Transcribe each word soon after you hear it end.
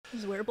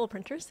There's wearable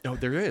printers? Oh,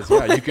 there is.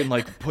 Yeah, you can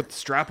like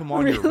strap them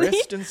on your Really?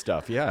 wrist and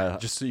stuff. Yeah,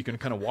 just so you can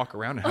kind of walk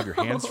around and have your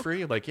hands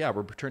free. Like, yeah,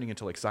 we're turning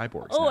into like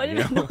cyborgs Oh, now. I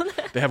didn't know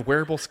that. They have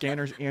wearable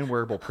scanners and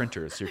wearable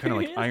printers. So you're kind of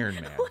like Really? Iron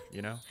Man,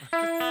 you know?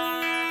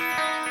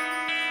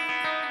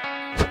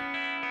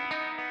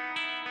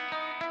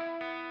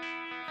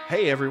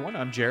 Hey everyone,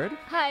 I'm Jared.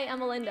 Hi, I'm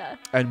Melinda.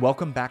 And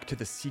welcome back to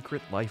The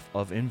Secret Life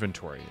of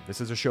Inventory. This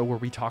is a show where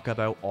we talk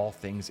about all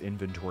things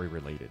inventory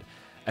related.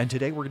 And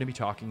today we're going to be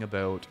talking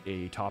about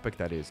a topic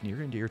that is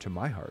near and dear to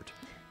my heart,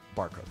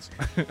 barcodes.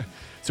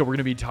 So we're going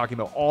to be talking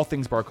about all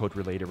things barcode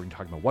related. We're going to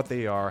talk about what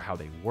they are, how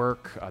they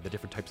work, the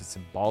different types of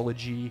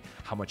symbology,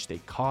 how much they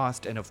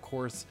cost, and of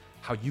course,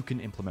 how you can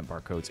implement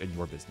barcodes in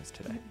your business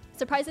today.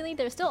 Surprisingly,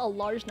 there's still a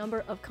large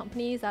number of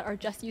companies that are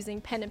just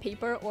using pen and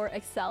paper or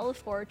Excel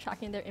for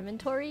tracking their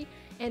inventory.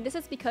 And this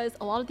is because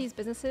a lot of these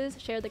businesses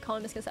share the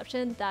common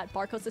misconception that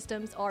barcode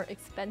systems are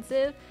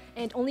expensive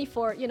and only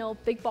for,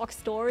 big box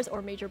stores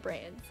or major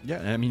brands. Yeah,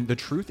 and I mean, the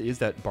truth is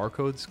that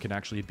barcodes can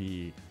actually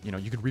be, you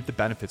can reap the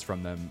benefits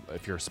from them.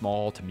 If you're a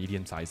small to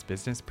medium-sized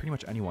business, pretty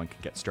much anyone can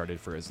get started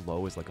for as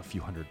low as like a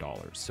few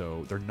 $100s.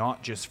 So they're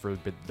not just for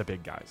the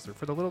big guys, they're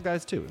for the little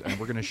guys too. And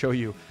we're going to show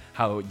you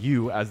how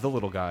you, as the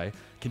little guy,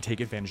 can take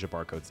advantage of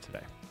barcodes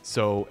today.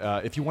 So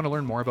if you want to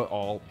learn more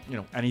about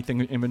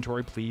anything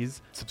inventory,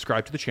 please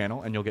subscribe to the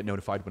channel and you'll get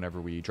notified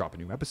whenever we drop a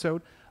new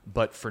episode.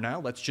 But for now,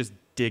 let's just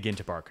dig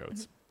into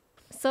barcodes.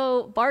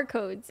 So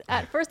barcodes,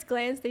 at first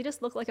glance, they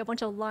just look like a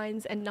bunch of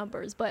lines and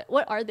numbers, but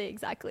what are they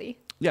exactly?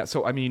 Yeah,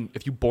 so I mean,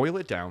 if you boil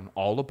it down,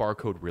 all a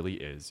barcode really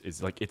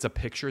is like it's a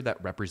picture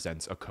that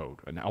represents a code,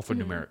 an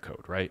alphanumeric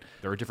code, right?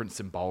 There are different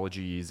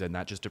symbologies, and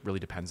that just really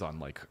depends on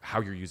like how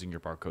you're using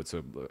your barcode.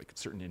 So like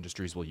certain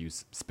industries will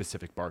use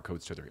specific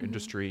barcodes to their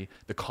industry.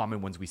 The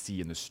common ones we see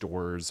in the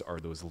stores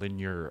are those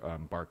linear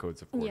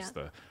barcodes, of course,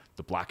 the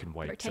black and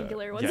white.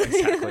 Rectangular ones. Yeah,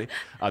 exactly.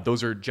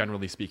 Those are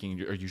generally speaking,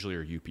 usually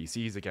are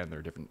UPCs. Again,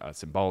 they're different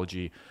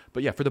symbology.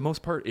 But yeah, for the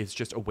most part, it's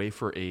just a way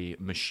for a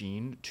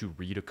machine to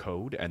read a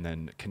code and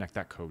then connect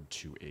that code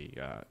to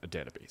a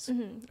database.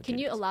 Can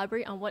you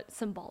elaborate on what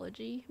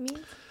symbology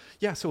means?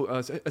 Yeah, so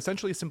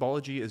essentially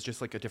symbology is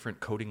just like a different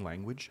coding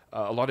language.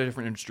 A lot of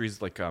different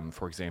industries, like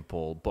for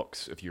example,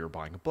 books. If you're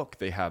buying a book,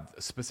 they have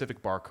a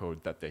specific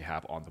barcode that they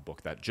have on the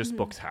book that just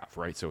books have,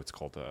 right? So it's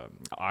called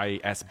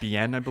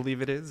ISBN, I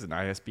believe it is, an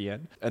ISBN.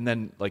 And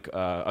then like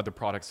other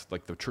products,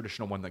 like the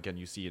traditional one, again,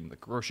 you see in the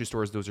grocery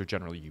stores, those are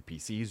generally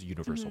UPCs,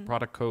 Universal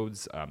Product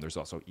Codes. There's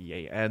also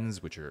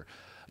EANs, which are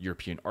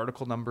European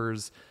article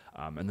numbers.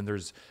 And then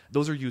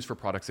those are used for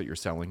products that you're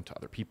selling to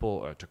other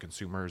people, to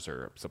consumers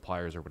or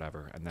suppliers or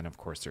whatever. And then of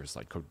course there's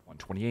like code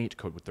 128,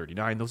 code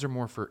 39. Those are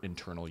more for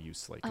internal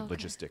use, like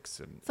logistics.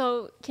 And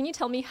So can you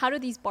tell me, how do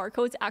these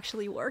barcodes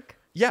actually work?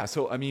 yeah,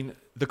 so I mean,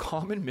 the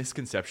common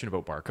misconception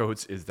about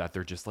barcodes is that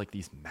they're just like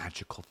these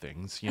magical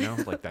things,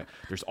 like that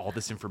there's all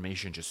this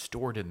information just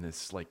stored in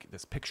this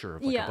picture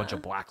of like a bunch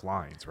of black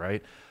lines,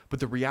 right? But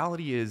the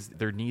reality is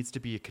there needs to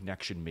be a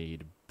connection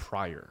made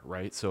prior,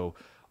 right? So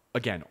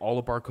again, all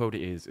a barcode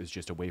is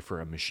just a way for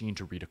a machine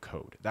to read a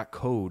code. That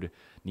code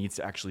needs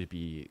to actually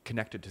be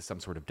connected to some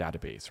sort of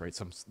database, right?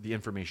 The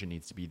information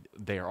needs to be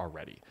there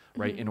already,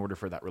 right? In order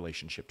for that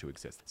relationship to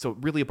exist. So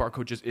really a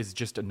barcode is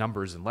just a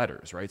numbers and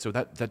letters, right? So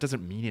that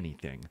doesn't mean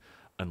anything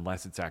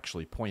unless it's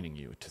actually pointing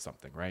you to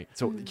something, right?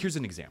 So here's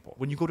an example.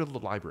 When you go to the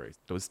library,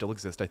 those still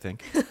exist, I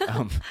think.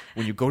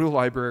 When you go to a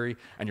library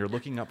and you're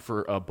looking up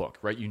for a book,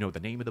 right? You know the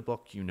name of the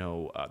book, you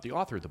know the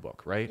author of the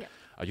book, right? Yeah.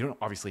 You don't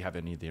obviously have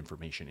any of the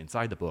information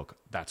inside the book.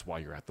 That's why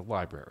you're at the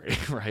library,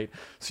 right?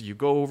 So you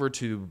go over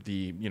to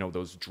the,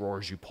 those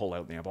drawers you pull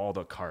out and they have all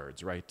the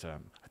cards, right?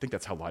 I think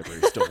that's how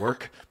libraries still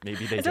work.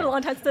 Maybe they don't. It's been a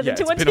long time since I've been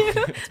to one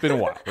too. It's been a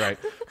while, right?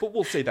 But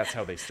we'll say that's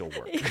how they still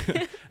work.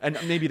 And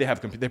maybe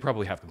they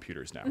probably have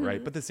computers now,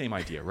 right? But the same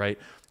idea, right?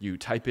 You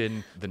type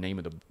in the name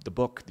of the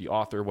book, the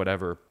author,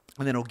 whatever,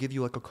 and then it'll give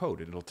you like a code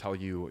and it'll tell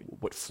you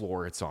what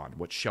floor it's on,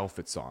 what shelf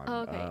it's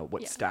on,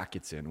 what stack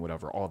it's in,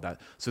 whatever, all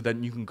that. So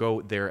then you can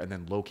go there and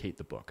then locate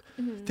the book.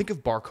 Think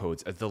of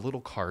barcodes as the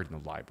little card in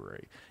the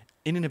library.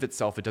 In and of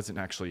itself, it doesn't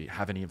actually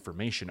have any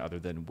information other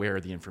than where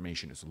the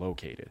information is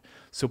located.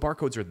 So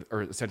barcodes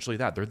are essentially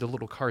that. They're the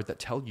little cards that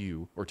tell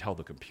you, or tell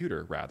the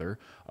computer rather,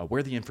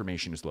 where the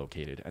information is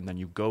located. And then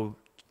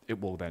it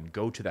will then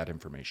go to that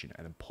information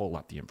and then pull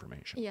up the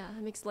information. Yeah,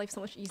 it makes life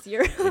so much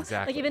easier.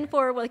 Exactly. Like even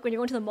for like when you're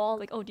going to the mall,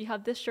 like, oh, do you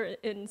have this shirt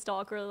in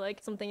stock or like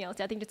something else?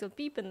 Yeah, I think just go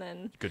beep and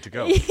then good to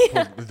go.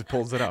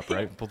 Pulls it up,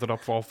 right? Pulls it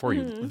up all for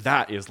you.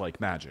 That is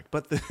like magic,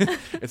 but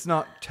it's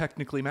not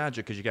technically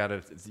magic because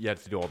you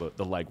have to do all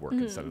the legwork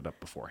and set it up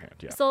beforehand.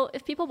 Yeah. So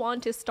if people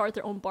want to start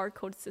their own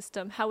barcode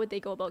system, how would they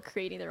go about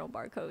creating their own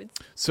barcodes?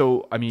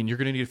 So I mean, you're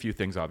going to need a few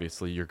things.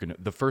 Obviously, you're going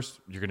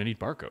to need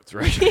barcodes,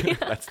 right?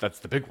 That's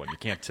the big one. You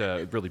can't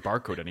really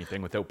barcode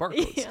anything without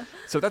barcodes. Yeah.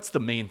 So that's the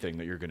main thing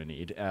that you're going to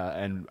need.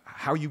 And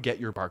how you get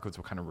your barcodes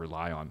will kind of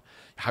rely on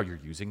how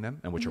you're using them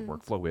and what your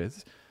workflow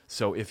is.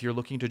 So if you're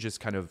looking to just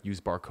kind of use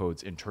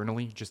barcodes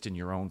internally, just in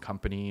your own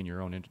company, in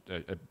your own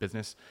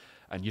business,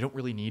 and you don't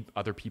really need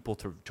other people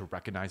to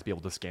recognize, be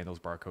able to scan those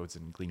barcodes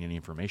and glean any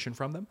information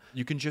from them.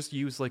 You can just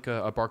use like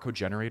a barcode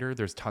generator.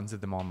 There's tons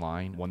of them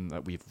online. One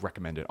that we've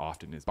recommended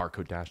often is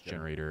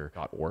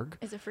barcode-generator.org.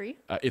 Is it free?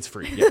 It's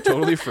free. Yeah,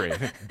 totally free.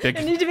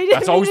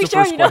 That's always the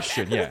first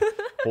question. Yeah.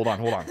 Hold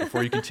on.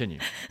 Before you continue,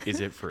 is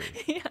it free?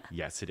 Yeah.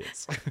 Yes, it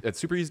is. It's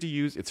super easy to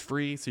use. It's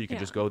free, so you can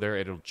just go there.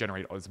 It'll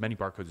generate as many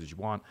barcodes as you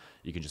want.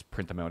 You can just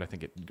print them out. I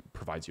think it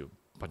provides you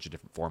a bunch of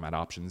different format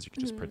options. You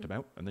can just print them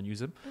out and then use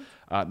them.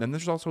 Then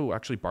there's also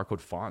actually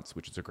barcode fonts,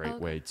 which is a great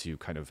way to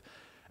kind of,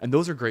 and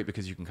those are great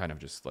because you can kind of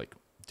just like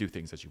do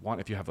things as you want.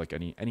 If you have like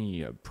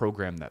any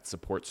program that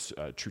supports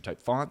true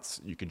type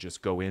fonts, you can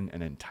just go in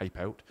and then type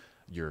out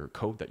your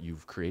code that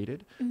you've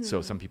created.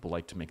 So some people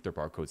like to make their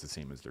barcodes the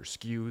same as their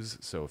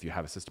SKUs. So if you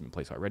have a system in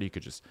place already, you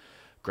could just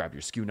grab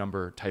your SKU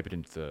number, type it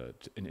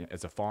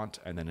as a font,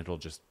 and then it'll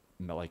just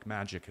like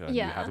magic.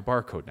 You have a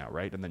barcode now,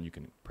 right? And then you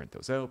can print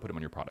those out, put them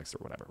on your products or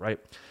whatever, right?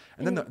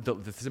 And then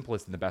the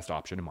simplest and the best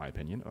option, in my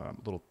opinion, a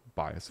little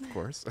bias, of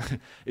course,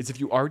 is if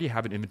you already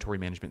have an inventory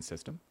management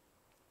system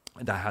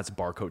that has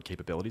barcode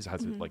capabilities,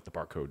 has like the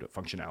barcode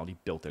functionality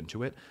built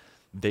into it,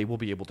 they will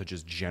be able to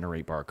just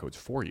generate barcodes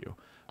for you,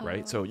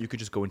 right? So you could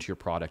just go into your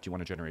product. You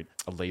want to generate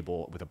a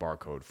label with a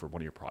barcode for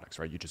one of your products,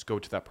 right? You just go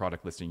to that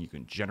product listing, you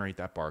can generate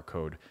that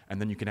barcode,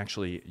 and then you can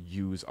actually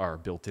use our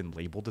built-in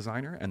label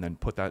designer and then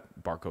put that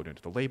barcode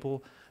into the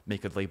label,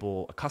 make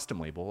a custom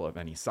label of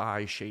any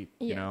size, shape,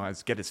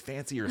 get as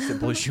fancy or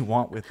simple as you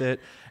want with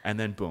it. And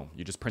then boom,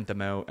 you just print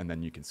them out and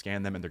then you can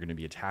scan them and they're going to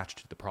be attached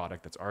to the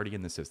product that's already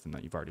in the system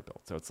that you've already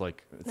built. So it's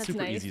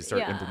super easy to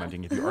start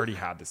implementing if you already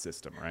have the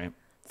system, right?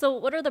 So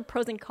what are the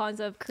pros and cons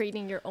of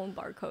creating your own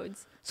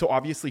barcodes? So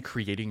obviously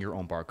creating your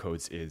own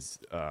barcodes is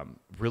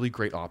really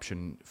great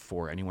option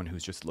for anyone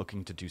who's just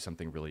looking to do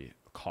something really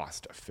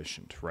cost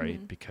efficient,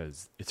 right?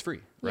 Because it's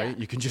free, right?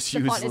 You can just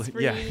use font is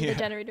free, the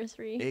generator's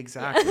free.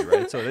 Exactly,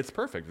 right? So that's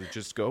perfect. You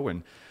just go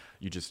and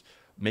you just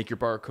make your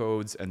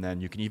barcodes, and then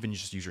you can even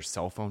just use your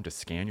cell phone to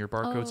scan your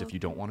barcodes if you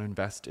don't want to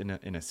invest in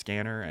a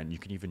scanner, and you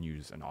can even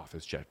use an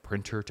OfficeJet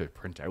printer to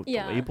print out the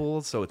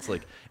labels. So it's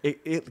like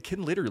it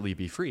can literally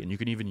be free, and you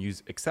can even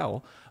use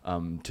Excel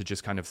to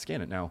just kind of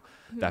scan it. Now,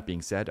 that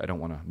being said, I don't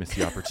want to miss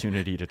the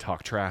opportunity to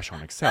talk trash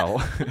on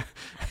Excel,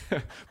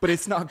 but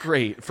it's not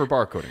great for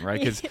barcoding, right?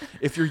 Because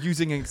if you're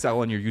using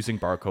Excel and you're using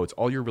barcodes,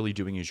 all you're really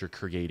doing is you're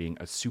creating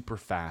a super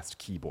fast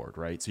keyboard,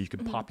 right? So you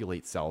can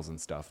populate cells and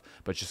stuff,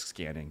 but just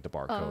scanning the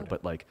barcode.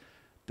 But like,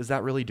 does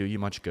that really do you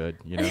much good?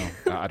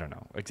 I don't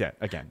know.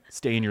 Again,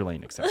 stay in your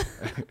lane, Excel.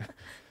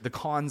 The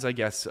cons, I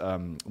guess,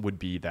 would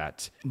be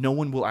that no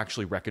one will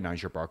actually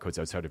recognize your barcodes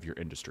outside of your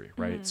industry,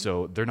 right?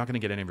 So they're not going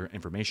to get any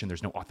information.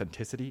 There's no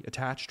authenticity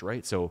attached,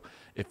 right? So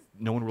if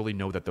no one really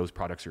know that those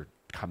products are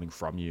coming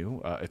from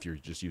you, if you're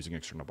just using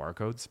external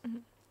barcodes.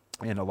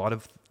 And a lot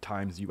of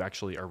times you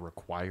actually are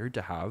required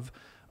to have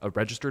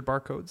registered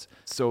barcodes.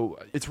 So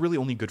it's really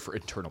only good for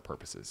internal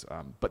purposes,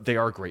 but they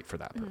are great for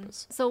that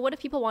purpose. So what if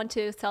people want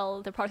to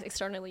sell their products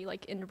externally,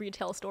 like in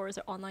retail stores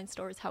or online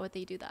stores? How would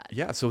they do that?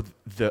 Yeah, so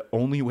the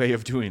only way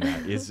of doing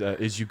that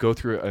is you go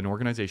through an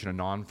organization, a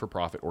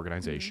non-for-profit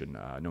organization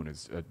known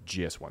as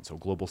GS1, so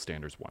Global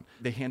Standards 1.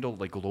 They handle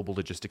like global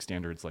logistics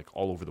standards like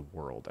all over the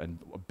world. And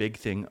a big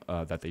thing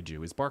that they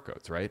do is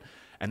barcodes, right?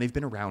 And they've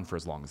been around for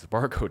as long as the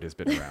barcode has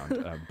been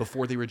around.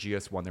 Before they were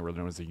GS1, they were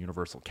known as the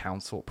Universal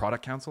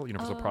Product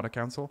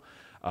Council,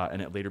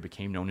 and it later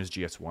became known as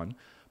GS1.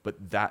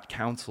 But that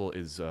council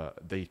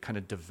they kind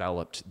of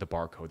developed the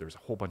barcode. There's a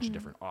whole bunch of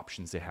different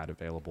options they had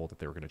available that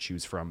they were going to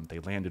choose from. They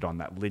landed on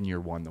that linear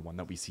one, the one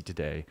that we see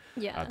today,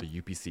 the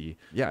UPC.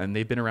 Yeah, and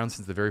they've been around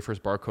since the very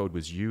first barcode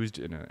was used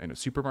in a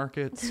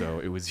supermarket. So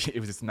it was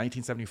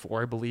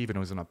 1974, I believe, and it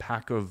was in a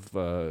pack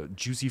of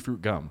juicy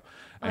fruit gum.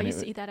 I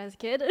used to eat that as a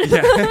kid.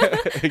 Yeah,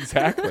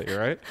 exactly,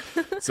 right?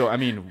 So, I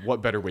mean,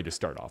 what better way to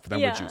start off than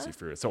with juicy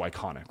fruit? It's so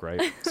iconic,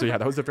 right? So, yeah,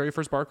 that was the very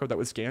first barcode that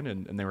was scanned,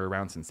 and they were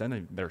around since then.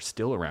 And they're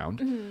still around.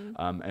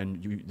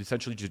 And you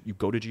essentially you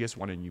go to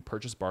GS1 and you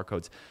purchase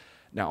barcodes.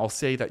 Now, I'll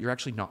say that you're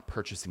actually not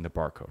purchasing the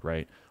barcode,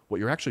 right? What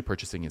you're actually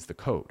purchasing is the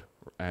code.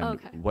 And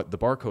what the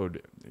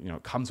barcode,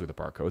 comes with a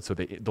barcode. So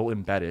they'll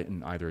embed it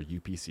in either a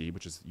UPC,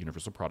 which is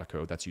Universal Product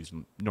Code, that's used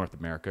in North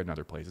America and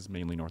other places,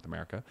 mainly North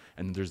America.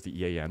 And there's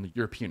the EAN, the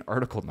European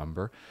Article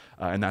Number,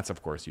 and that's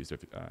of course used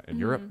in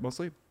Europe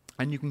mostly.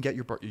 And you can get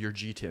your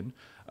GTIN,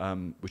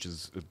 which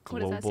is a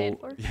global. What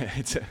does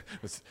that stand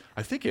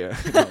for?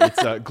 Yeah,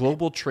 it's a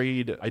global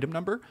trade item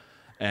number.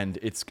 And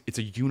it's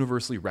a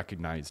universally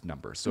recognized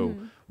number. So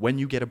when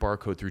you get a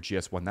barcode through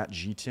GS1, that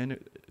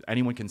GTIN,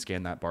 anyone can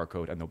scan that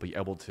barcode and they'll be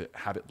able to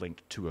have it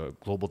linked to a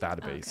global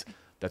database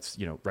that's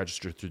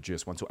registered through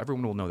GS1. So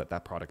everyone will know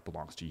that product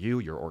belongs to you,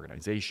 your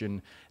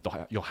organization.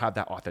 You'll have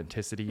that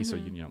authenticity. So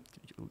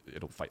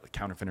it'll fight like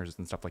counterfeiters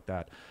and stuff like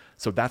that.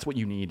 So that's what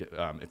you need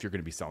if you're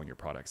going to be selling your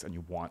products and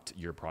you want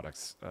your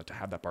products to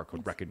have that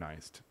barcode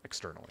recognized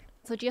externally.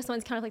 So GS1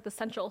 is kind of like the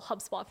central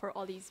hub spot for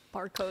all these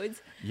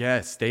barcodes.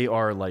 Yes, they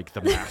are like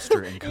the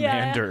master and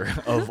commander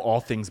of all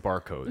things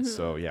barcodes.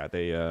 So yeah,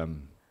 they.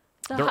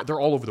 they're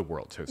all over the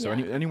world too. So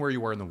Yeah. anywhere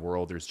you are in the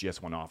world, there's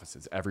GS1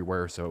 offices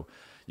everywhere. So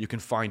you can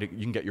find it.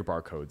 You can get your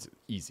barcodes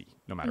easy,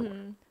 no matter what.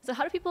 So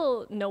how do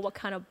people know what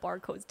kind of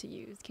barcodes to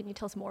use? Can you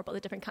tell us more about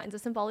the different kinds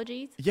of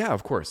symbologies? Yeah,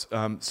 of course.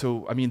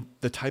 So, I mean,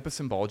 the type of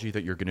symbology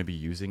that you're going to be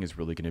using is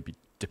really going to be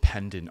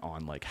dependent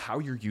on like how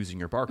you're using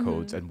your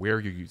barcodes and where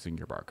you're using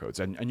your barcodes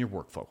and your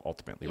workflow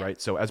ultimately, Yeah.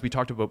 right? So as we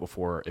talked about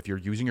before, if you're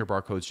using your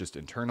barcodes just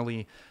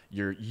internally,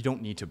 you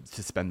don't need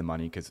to spend the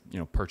money because,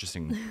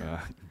 purchasing,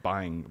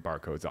 buying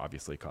barcodes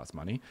obviously costs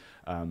money.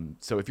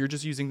 So if you're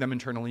just using them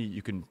internally,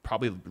 you can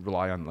probably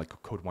rely on like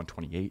code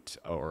 128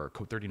 or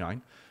code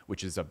 39,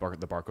 which is the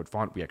barcode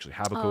font. We actually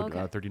have a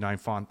code 39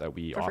 font that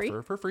we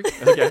offer for free.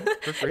 Again,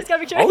 for free. It's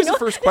gotta be true, Always the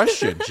first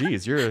question.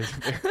 Jeez, you're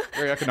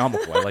very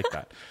economical. I like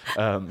that.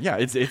 Yeah,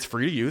 it's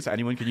free to use.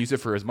 Anyone can use it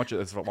for as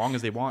long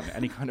as they want,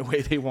 any kind of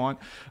way they want.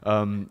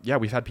 Yeah,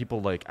 we've had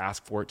people like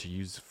ask for it to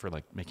use for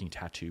like making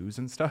tattoos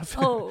and stuff.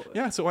 Oh.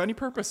 Yeah, so any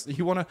purpose.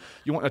 You want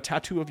a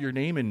tattoo of your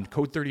name in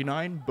code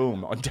 39?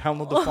 Boom,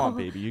 download the font,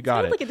 baby. You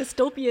got it. Like a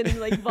dystopian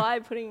like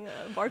vibe putting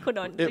a barcode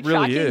on. It like,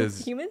 really tracking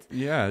is. humans.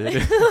 Yeah. It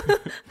is.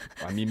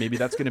 I mean, maybe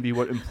that's going to be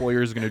what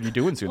employers are going to be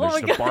doing soon. They're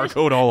just going to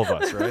barcode all of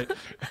us, right?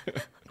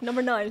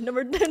 Number 9,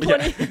 number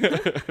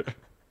 20.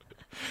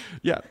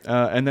 Yeah.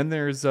 And then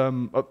there's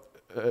then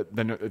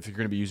if you're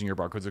going to be using your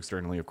barcodes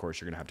externally, of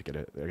course, you're going to have to get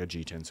a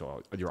GTIN.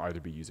 So you'll either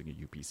be using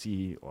a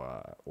UPC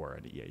or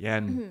an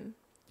EAN.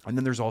 And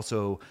then there's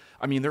also,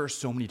 I mean, there are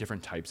so many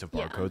different types of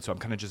barcodes. Yeah. So I'm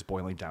kind of just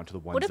boiling down to the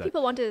ones What if that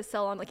people want to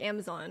sell on like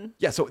Amazon?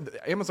 Yeah, so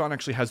Amazon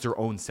actually has their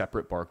own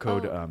separate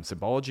barcode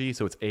symbology.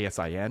 So it's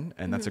ASIN,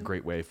 and that's a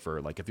great way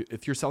for like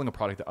if you're selling a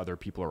product that other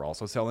people are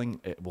also selling,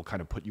 it will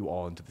kind of put you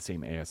all into the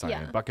same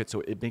ASIN bucket.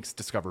 So it makes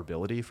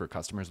discoverability for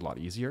customers a lot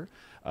easier.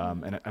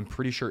 And I'm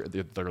pretty sure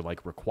they're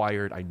like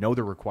required. I know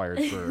they're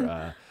required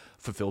for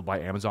fulfilled by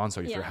Amazon. So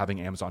if you're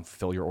having Amazon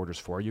fulfill your orders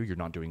for you, you're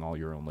not doing all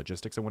your own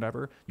logistics and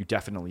whatever. You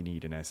definitely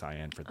need an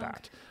SIN for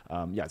that.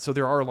 Yeah, so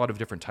there are a lot of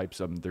different types.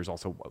 There's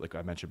also, like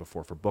I mentioned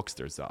before, for books,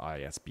 there's the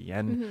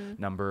ISBN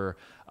number.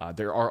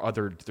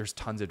 There's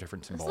tons of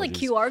different symbologies. It's like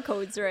QR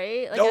codes,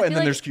 right? Like, and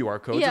then there's QR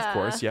codes, of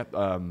course. Yep.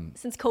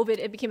 Since COVID,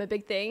 it became a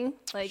big thing.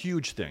 Like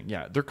huge thing.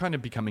 Yeah, they're kind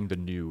of becoming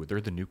they're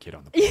the new kid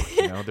on the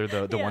block.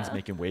 They're the ones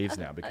making waves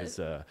now because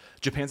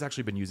Japan's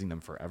actually been using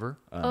them forever.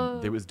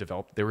 They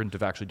were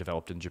actually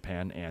developed in Japan,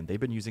 and they've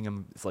been using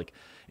them. It's like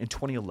in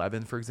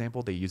 2011, for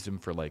example, they used them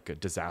for like a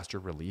disaster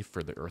relief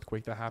for the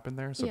earthquake that happened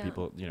there. So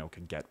people,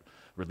 can get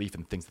relief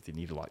and things that they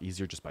need a lot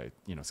easier just by,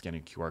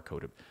 scanning a QR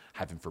code to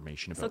have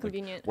information about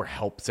like, where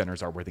help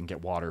centers are, where they can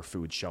get water,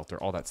 food,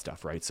 shelter, all that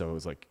stuff, right? So it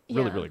was like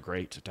really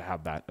great to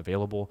have that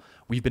available.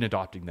 We've been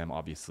adopting them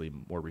obviously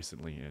more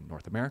recently in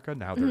North America.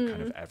 Now they're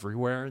kind of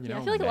everywhere, I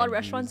feel like a lot of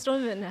restaurants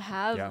don't even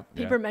have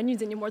paper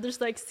menus anymore. They're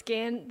just like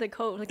scan the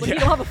code. Like when you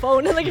don't have a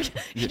phone, like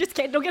you just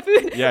don't get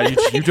food. Yeah,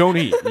 you don't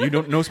eat. You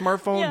don't no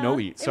smartphone, no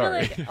eat.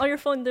 Sorry. Even, like, on your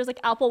phone, there's like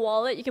Apple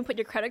Wallet. You can put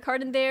your credit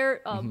card in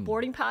there,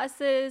 boarding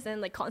passes,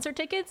 and like concert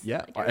tickets.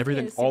 Yeah, like,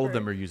 everything. All of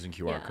them are using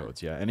QR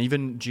codes. Yeah, and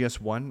even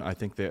GS1, I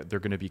think they're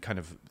going to be kind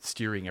of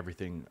steering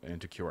everything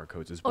into QR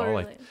codes as well.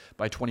 Really?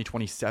 By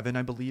 2027,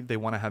 I believe they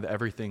want to have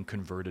everything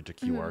converted to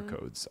QR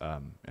codes. I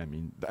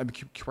mean,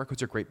 QR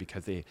codes are great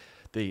because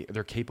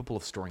they're capable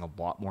of storing a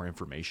lot more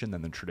information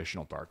than the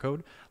traditional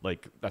barcode.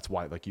 Like that's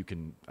why like you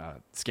can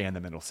scan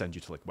them and it'll send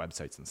you to like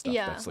websites and stuff.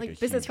 Yeah, that's like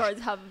business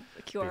cards have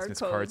QR business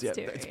codes cards. Yeah,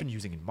 too, it's right? been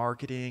using in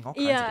marketing, all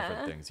kinds of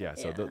different things. Yeah,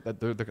 so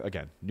they're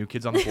again new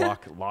kids on the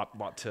block.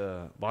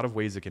 lot of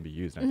ways it can be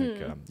used. And I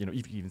think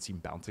you've even seen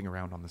bouncing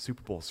around on the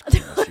Super Bowl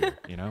screen this year.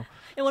 And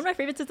one of my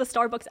favorites is the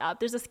Starbucks app.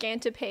 There's a scan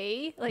to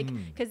pay, like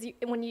because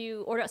when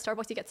you order at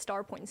Starbucks, you get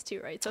star points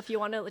too, right? So if you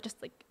want to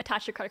just like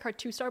attach your credit card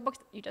to Starbucks,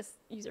 you just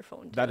use your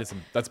phone. That's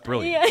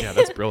brilliant. Yeah,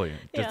 that's brilliant.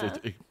 Yeah.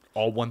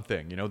 All one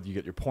thing. You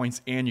get your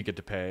points and you get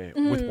to pay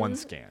with one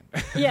scan.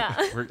 Yeah,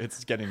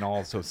 it's getting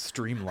all so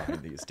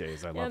streamlined these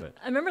days. I love it.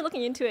 I remember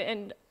looking into it,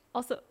 and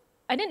also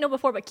I didn't know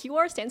before, but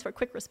QR stands for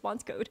Quick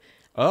Response Code.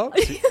 Oh,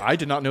 see, I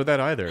did not know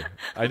that either.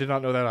 I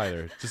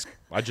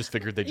just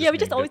figured they just we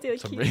just always do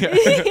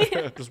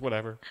just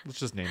whatever. Let's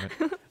just name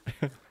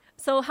it.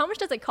 So how much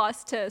does it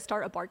cost to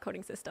start a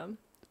barcoding system?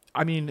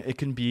 I mean, it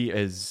can be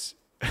as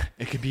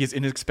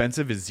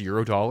inexpensive as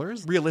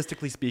 $0.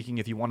 Realistically speaking,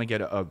 if you want to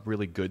get a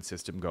really good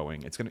system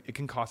going, it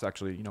can cost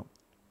actually,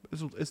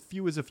 as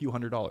few as a few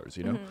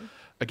 $100s,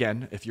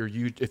 Again, if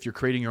you're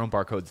creating your own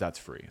barcodes, that's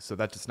free. So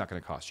that's just not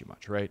going to cost you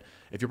much, right?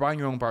 If you're buying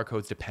your own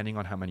barcodes, depending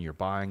on how many you're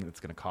buying, it's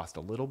going to cost a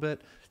little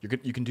bit. You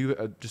can do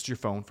just your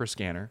phone for a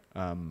scanner,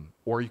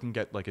 or you can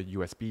get like a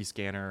USB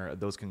scanner.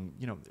 Those can,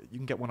 you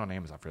can get one on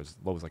Amazon for as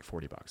low as like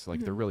 $40. So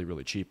like they're really,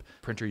 really cheap.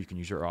 Printer, you can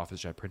use your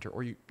OfficeJet printer,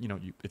 or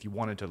if you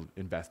wanted to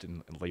invest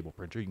in a label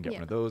printer, you can get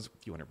one of those, a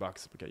few $100, will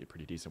get you a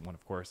pretty decent one,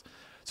 of course.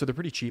 So they're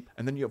pretty cheap.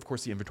 And then you, of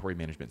course, the inventory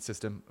management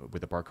system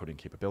with the barcoding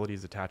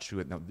capabilities attached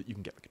to it. Now you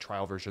can get like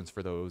trial versions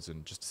for those,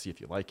 and just to see if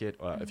you like it.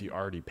 If you're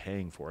already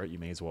paying for it, you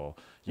may as well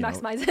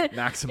maximize it.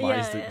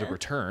 Maximize the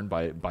return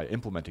by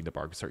implementing the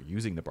barcode, start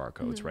using the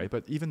barcodes, right?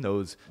 But even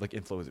those, like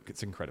Inflow,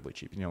 it's incredibly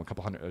cheap.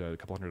 a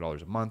couple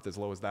 $100 a month, as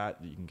low as that.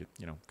 You can get,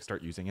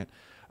 start using it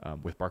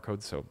with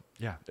barcodes. So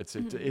yeah,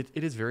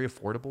 it is very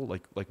affordable.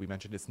 Like we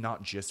mentioned, it's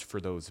not just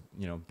for those,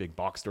 big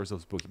box stores,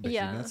 those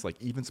behemoths. Like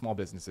even small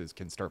businesses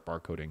can start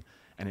barcoding,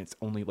 and it's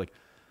only like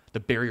the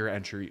barrier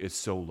entry is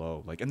so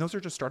low. Like, and those are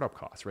just startup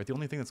costs, right? The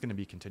only thing that's going to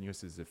be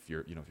continuous is if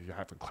you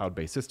have a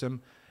cloud-based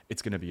system,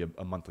 it's going to be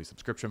a monthly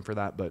subscription for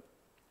that. But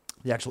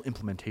the actual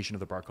implementation of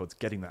the barcodes,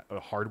 getting that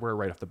hardware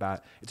right off the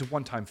bat, it's a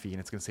one-time fee,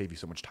 and it's going to save you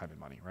so much time and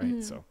money,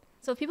 right? So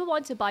if people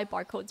want to buy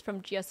barcodes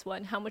from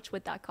GS1, how much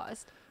would that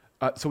cost?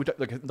 So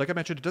like I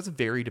mentioned, it does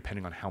vary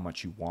depending on how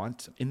much you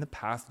want. In the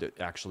past,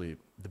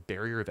 the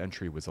barrier of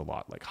entry was a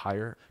lot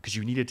higher because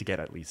you needed to get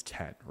at least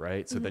 10,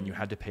 right? So then you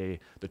had to pay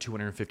the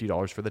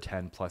 $250 for the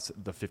 10 plus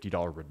the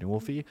 $50 renewal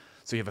fee.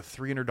 So you have a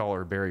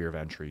 $300 barrier of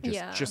entry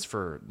just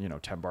for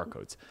 10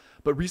 barcodes.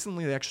 But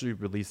recently they actually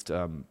released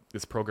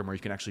this program where you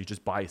can actually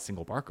just buy a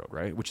single barcode,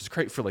 right? Which is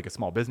great for like a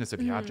small business.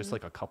 If you have just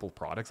like a couple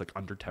products, like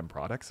under 10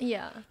 products,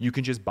 you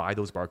can just buy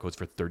those barcodes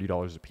for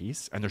 $30 a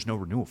piece, and there's no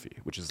renewal fee,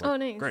 which is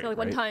nice. Great, so like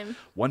right?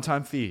 one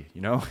time fee,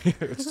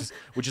 it's just,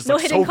 which is no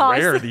like so cost.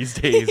 rare these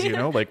days,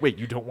 like, wait,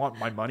 you don't want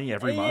my money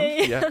every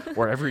month,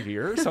 or every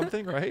year or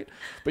something, right?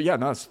 But yeah,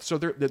 no, so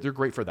they're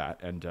great for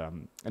that,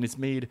 and it's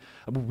made.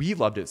 We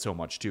loved it so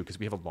much too because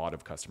we have a lot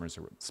of customers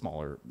who are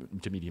smaller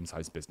to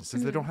medium-sized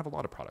businesses that don't have a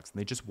lot of products, and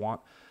they just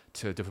want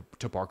to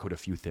barcode a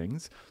few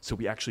things. So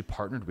we actually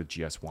partnered with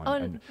GS1,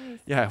 and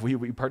nice.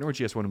 we partnered with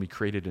GS1, and we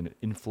created an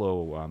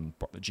Inflow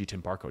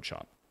GTIN barcode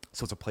shop.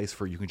 So it's a place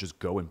where you can just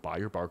go and buy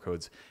your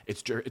barcodes.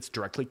 It's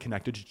directly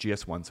connected to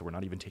GS1, so we're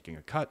not even taking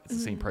a cut. It's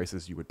the same price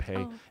as you would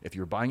pay if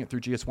you were buying it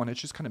through GS1. It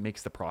just kind of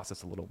makes the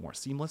process a little more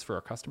seamless for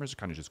our customers to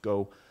kind of just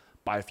go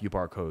buy a few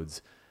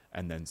barcodes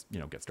and then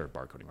get started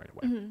barcoding right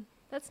away.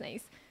 That's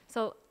nice.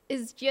 So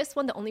is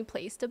GS1 the only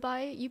place to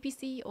buy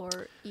UPC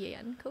or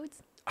EAN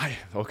codes?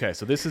 Okay,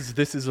 so this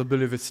is a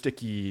bit of a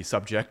sticky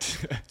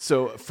subject.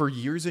 So for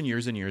years and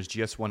years and years,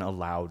 GS1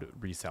 allowed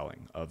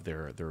reselling of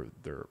their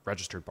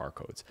registered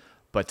barcodes.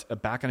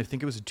 But back in, I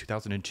think it was in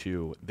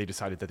 2002, they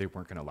decided that they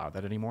weren't going to allow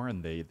that anymore,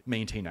 and they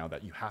maintain now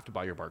that you have to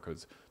buy your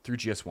barcodes through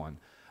GS1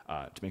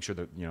 to make sure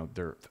that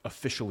they're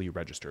officially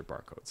registered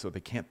barcodes, so they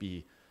can't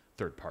be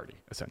third party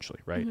essentially,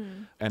 right?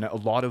 And a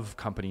lot of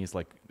companies,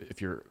 like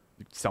if you're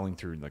selling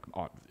through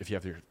if you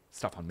have your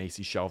stuff on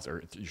Macy's shelves or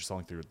if you're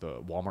selling through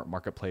the Walmart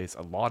marketplace,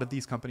 a lot of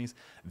these companies,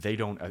 they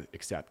don't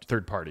accept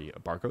third party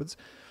barcodes.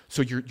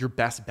 So your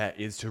best bet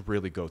is to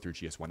really go through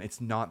GS1.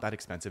 It's not that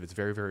expensive. It's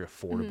very, very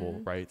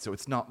affordable, right? So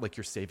it's not like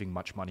you're saving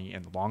much money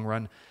in the long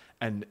run.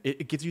 And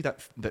it gives you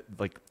that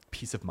like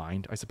peace of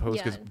mind, I suppose,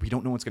 because we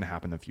don't know what's going to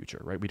happen in the future,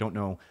 right? We don't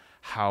know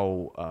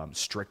how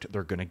strict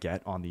they're going to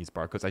get on these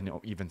barcodes. I know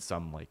even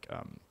some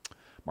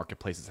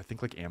marketplaces, I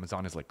think like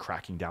Amazon is like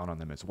cracking down on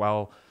them as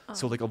well.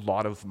 So like a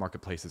lot of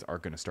marketplaces are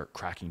going to start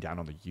cracking down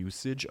on the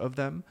usage of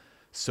them.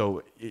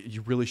 So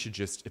you really should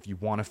just, if you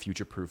want to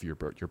future-proof your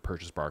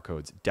purchase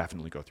barcodes,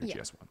 definitely go through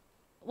GS1.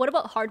 What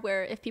about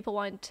hardware? If people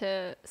want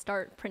to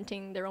start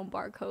printing their own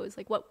barcodes,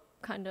 like what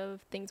kind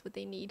of things would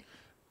they need?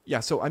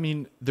 Yeah, so I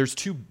mean, there's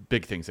two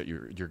big things that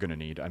you're going to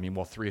need. I mean,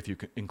 well, three if you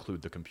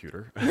include the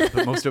computer,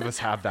 but most of us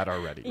have that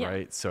already,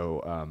 right?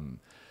 So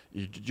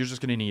you're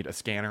just going to need a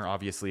scanner,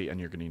 obviously,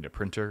 and you're going to need a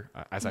printer.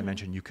 As I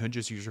mentioned, you could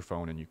just use your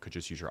phone and you could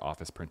just use your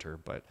office printer,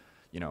 but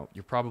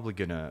you're probably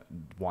going to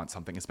want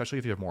something, especially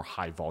if you have more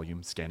high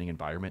volume scanning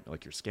environment,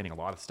 like you're scanning a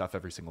lot of stuff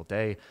every single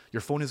day.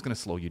 Your phone is going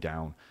to slow you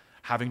down.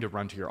 Having to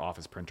run to your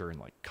office printer and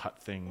like cut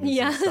things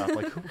and stuff,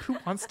 like who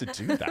wants to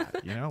do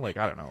that? Like,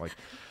 I don't know. Like,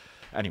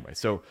 anyway,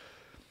 so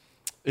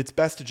it's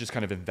best to just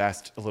kind of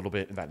invest a little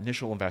bit, and that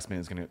initial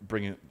investment is going to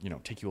bring it,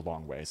 take you a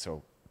long way.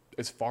 So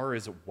as far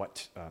as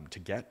what to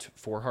get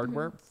for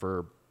hardware,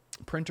 for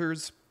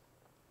printers,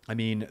 I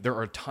mean, there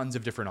are tons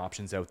of different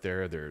options out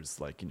there. There's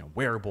like,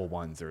 wearable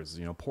ones, there's,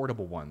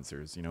 portable ones,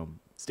 there's,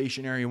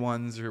 stationary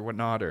ones or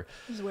whatnot, or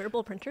there's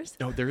wearable printers.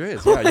 Oh, there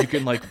is. Yeah. You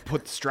can like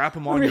strap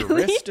them on your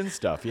wrist and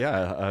stuff.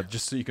 Yeah.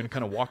 Just so you can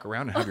kind of walk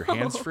around and have your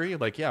hands free.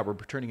 Like, yeah, we're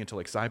turning into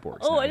like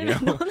cyborgs now, I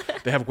didn't know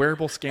that. They have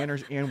wearable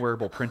scanners and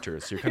wearable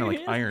printers. So you're kind of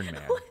like Iron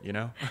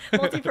Man,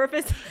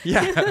 Multi-purpose.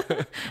 Yeah.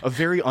 A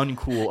very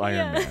uncool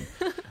Iron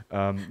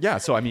Man.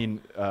 So I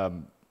mean,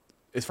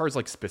 as far as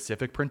like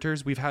specific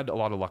printers, we've had a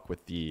lot of luck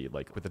with the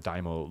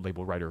Dymo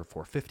Label Writer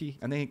 450,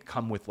 and they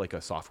come with like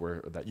a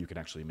software that you can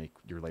actually make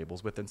your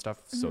labels with and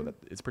stuff. So that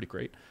it's pretty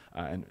great,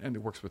 and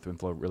it works with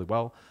Inflow really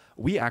well.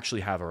 We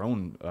actually have our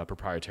own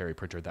proprietary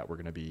printer that we're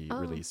going to be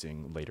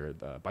releasing later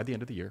by the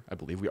end of the year, I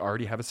believe. We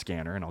already have a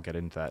scanner, and I'll get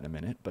into that in a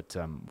minute. But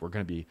we're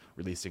going to be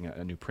releasing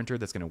a new printer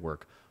that's going to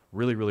work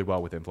really, really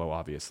well with Inflow,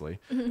 obviously.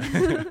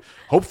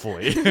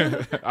 Hopefully.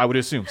 I would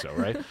assume so,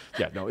 right?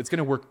 Yeah, no, it's going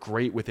to work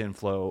great with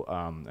Inflow,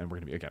 and we're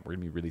going to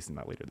be releasing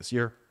that later this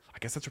year. I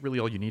guess that's really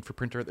all you need for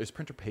printer. There's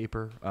printer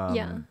paper.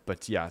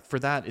 But yeah, for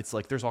that, it's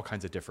like there's all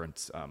kinds of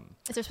different.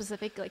 Is there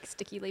specific like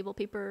sticky label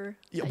paper?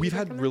 Yeah, we've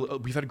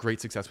had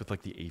great success with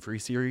like the Avery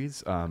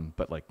series.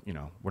 But like, you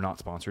know, we're not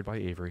sponsored by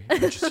Avery,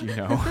 just so you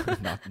know,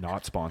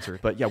 not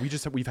sponsored. But yeah,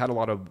 we've had a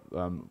lot of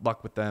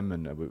luck with them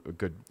and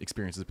good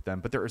experiences with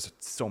them. But there are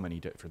so many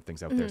different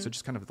things out there. So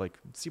just kind of like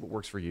see what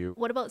works for you.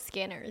 What about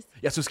scanners?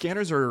 Yeah, so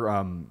scanners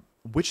are.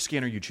 Which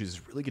scanner you choose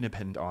is really going to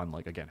depend on,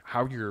 like, again,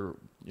 how your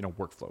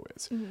workflow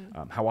is,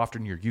 how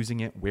often you're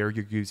using it, where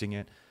you're using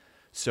it.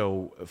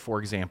 So, for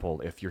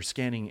example, if you're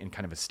scanning in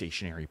kind of a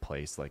stationary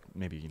place, like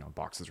maybe,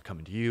 boxes are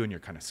coming to you and you're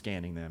kind of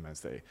scanning them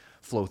as they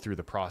flow through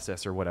the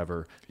process or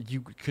whatever, you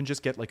can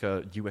just get like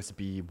a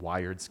USB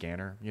wired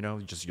scanner,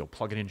 you'll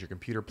plug it into your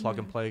computer, plug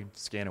and play,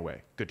 scan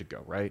away, good to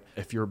go, right?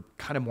 If you're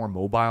kind of more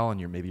mobile and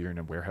you're in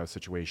a warehouse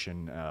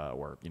situation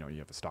or, you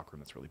have a stock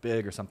room that's really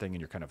big or something and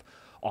you're kind of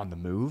on the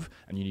move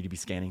and you need to be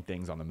scanning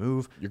things on the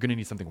move, you're going to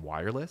need something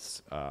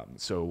wireless.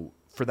 So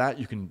for that,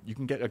 you can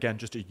get, again,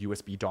 just a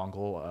USB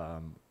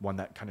dongle, one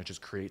that kind of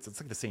just creates, it's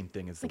like the same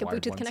thing as like the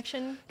wired Bluetooth ones.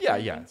 Connection?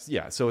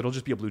 Yeah. So it'll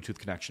just be a Bluetooth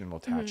connection and it'll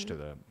attach to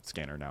the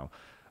scanner now.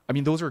 I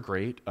mean, those are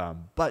great,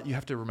 but you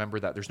have to remember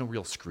that there's no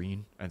real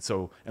screen. And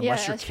so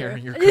unless you're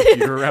carrying your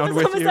computer around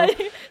with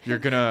you, you're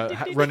going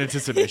to run into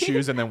some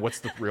issues. And then what's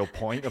the real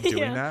point of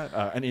doing that?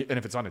 And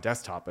if it's on a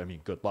desktop, I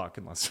mean, good luck,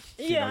 unless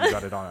you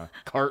got it on a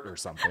cart or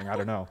something. I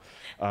don't know.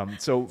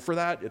 So for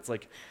that, it's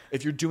like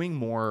if you're doing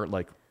more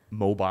like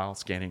mobile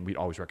scanning, we'd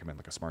always recommend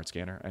like a smart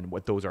scanner. And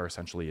what those are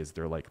essentially is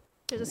they're like,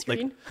 there's a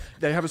screen? Like,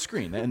 they have a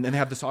screen and they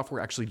have the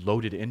software actually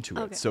loaded into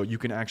it. So you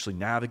can actually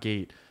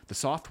navigate the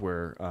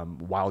software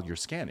while you're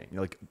scanning.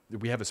 Like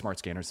we have a smart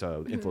scanner,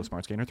 so Inflow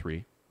Smart Scanner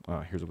 3.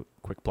 Here's a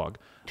quick plug.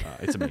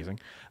 It's amazing.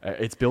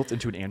 It's built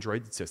into an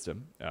Android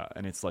system,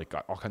 and it's like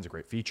got all kinds of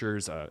great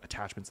features,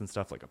 attachments and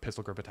stuff, like a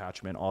pistol grip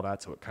attachment, all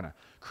that. So it kind of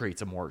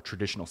creates a more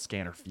traditional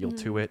scanner feel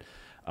to it.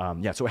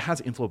 So it has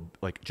Inflow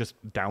like just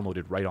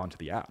downloaded right onto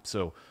the app.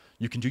 So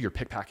you can do your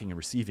pick, packing, and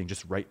receiving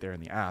just right there in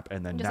the app,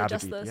 and then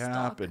navigate the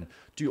app and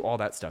do all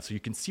that stuff. So you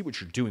can see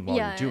what you're doing while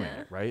you're doing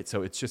it, right?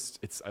 So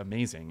it's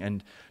amazing.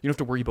 And you don't have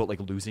to worry about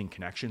like losing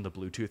connection, the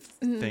Bluetooth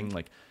thing.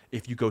 Like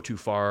if you go too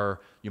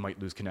far, you might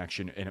lose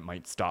connection and it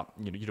might stop.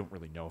 You don't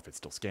really know if it's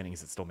still scanning.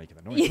 Is it still making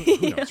the noise?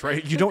 Who knows,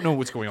 right? You don't know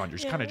what's going on. You're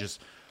just kind of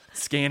just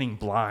scanning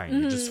blind.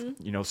 You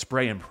just,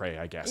 spray and pray,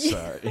 I guess.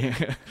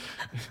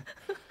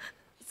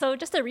 So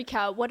just to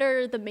recap, what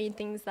are the main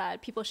things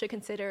that people should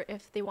consider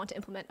if they want to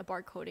implement a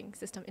barcoding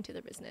system into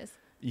their business?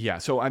 Yeah.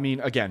 So, I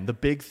mean, again, the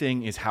big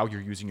thing is how you're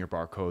using your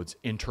barcodes,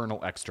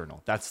 internal,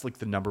 external. That's like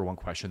the number one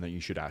question that you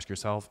should ask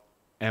yourself.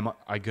 Am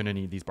I going to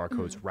need these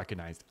barcodes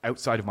recognized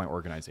outside of my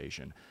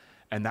organization?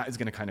 And that is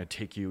going to kind of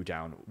take you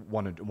down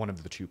one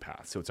of the two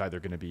paths. So it's either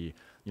going to be,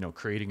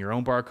 creating your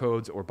own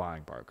barcodes or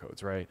buying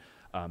barcodes, right?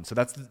 So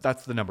that's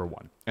the number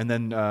one. And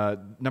then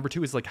number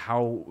two is like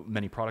how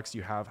many products do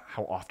you have?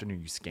 How often are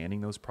you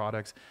scanning those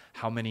products?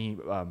 How many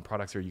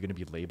products are you going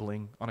to be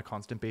labeling on a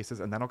constant basis?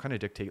 And that'll kind of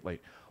dictate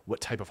like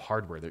what type of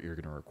hardware that you're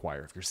going to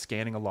require. If you're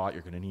scanning a lot,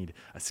 you're going to need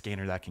a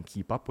scanner that can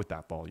keep up with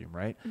that volume,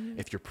 right?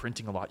 If you're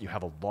printing a lot, you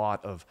have a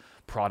lot of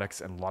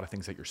products and a lot of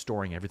things that you're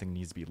storing. Everything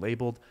needs to be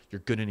labeled.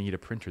 You're going to need a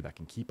printer that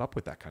can keep up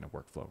with that kind of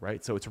workflow,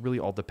 right? So it's really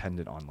all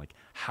dependent on like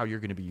how you're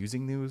going to be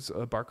using those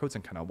barcodes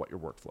and kind of what your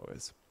workflow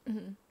is.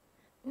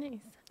 Nice.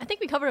 I think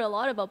we covered a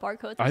lot about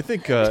barcodes. I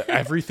think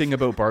everything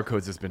about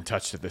barcodes has been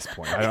touched at this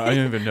point. I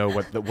don't even know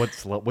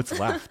what's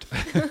left.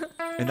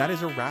 And that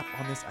is a wrap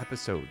on this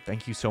episode.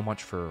 Thank you so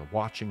much for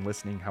watching,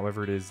 listening,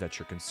 however it is that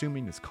you're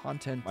consuming this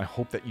content. I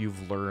hope that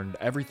you've learned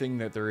everything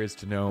that there is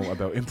to know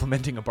about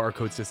implementing a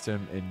barcode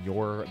system in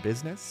your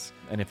business.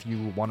 And if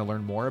you want to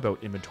learn more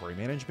about inventory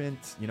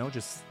management,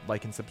 just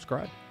like and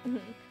subscribe.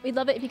 We'd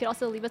love it if you could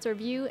also leave us a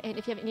review. And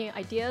if you have any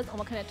ideas on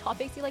what kind of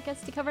topics you'd like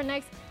us to cover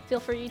next, feel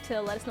free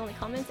to let us know in the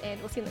comments, and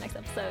we'll see you in the next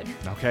episode.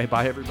 Okay,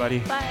 bye everybody.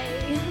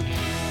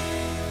 Bye.